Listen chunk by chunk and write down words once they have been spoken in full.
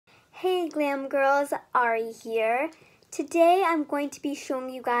Hey glam girls, Aari here. Today I'm going to be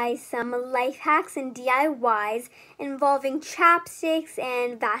showing you guys some life hacks and DIYs involving chapsticks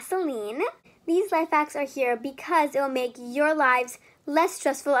and Vaseline. These life hacks are here because it will make your lives less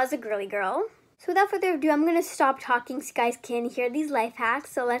stressful as a girly girl. So without further ado, I'm going to stop talking so you guys can hear these life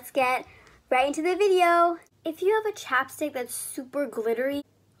hacks. So let's get right into the video. If you have a chapstick that's super glittery,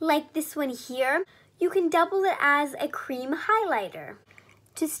 like this one here, you can double it as a cream highlighter.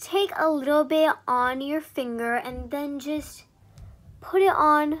 Just take a little bit on your finger and then just put it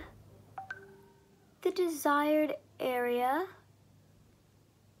on the desired area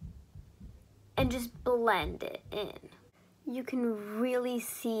and just blend it in. You can really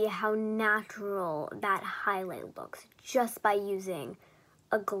see how natural that highlight looks just by using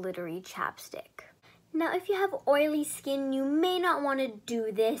a glittery chapstick. Now, if you have oily skin, you may not want to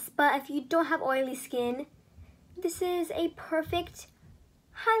do this, but if you don't have oily skin, this is a perfect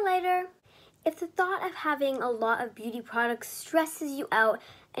highlighter. If the thought of having a lot of beauty products stresses you out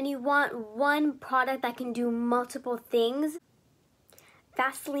and you want one product that can do multiple things,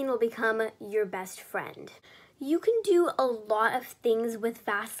 Vaseline will become your best friend. You can do a lot of things with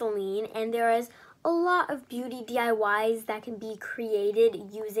Vaseline, and there is a lot of beauty DIYs that can be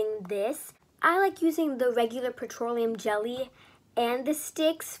created using this. I like using the regular petroleum jelly and the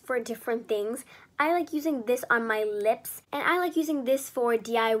sticks for different things. I like using this on my lips, and I like using this for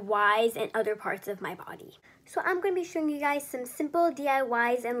DIYs and other parts of my body. So I'm going to be showing you guys some simple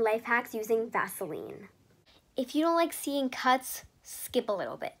DIYs and life hacks using Vaseline. If you don't like seeing cuts, skip a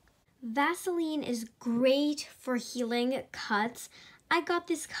little bit. Vaseline is great for healing cuts. I got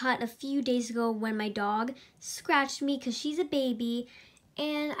this cut a few days ago when my dog scratched me because she's a baby,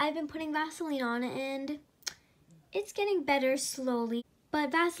 and I've been putting Vaseline on it and it's getting better slowly.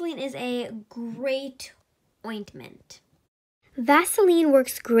 But Vaseline is a great ointment. Vaseline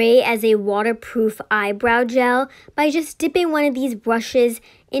works great as a waterproof eyebrow gel by just dipping one of these brushes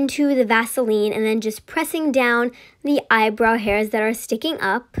into the Vaseline and then just pressing down the eyebrow hairs that are sticking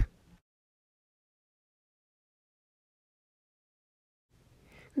up.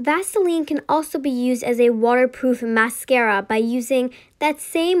 Vaseline can also be used as a waterproof mascara by using that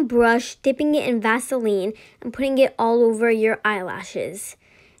same brush, dipping it in Vaseline, and putting it all over your eyelashes.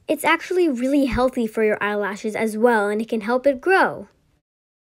 It's actually really healthy for your eyelashes as well, and it can help it grow.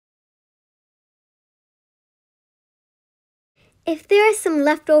 If there is some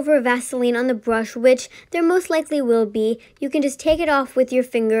leftover Vaseline on the brush, which there most likely will be, you can just take it off with your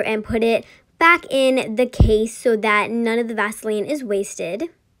finger and put it back in the case so that none of the Vaseline is wasted.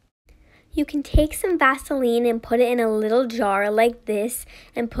 You can take some Vaseline and put it in a little jar like this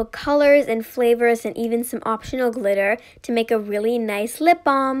and put colors and flavors and even some optional glitter to make a really nice lip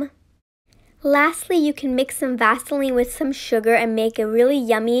balm. Lastly, you can mix some Vaseline with some sugar and make a really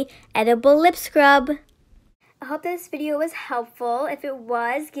yummy edible lip scrub. I hope this video was helpful. If it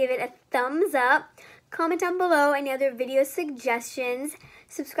was, give it a thumbs up. Comment down below any other video suggestions.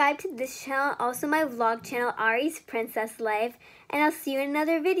 Subscribe to this channel, also my vlog channel, Aari's Princess Life. And I'll see you in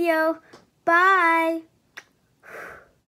another video. Bye!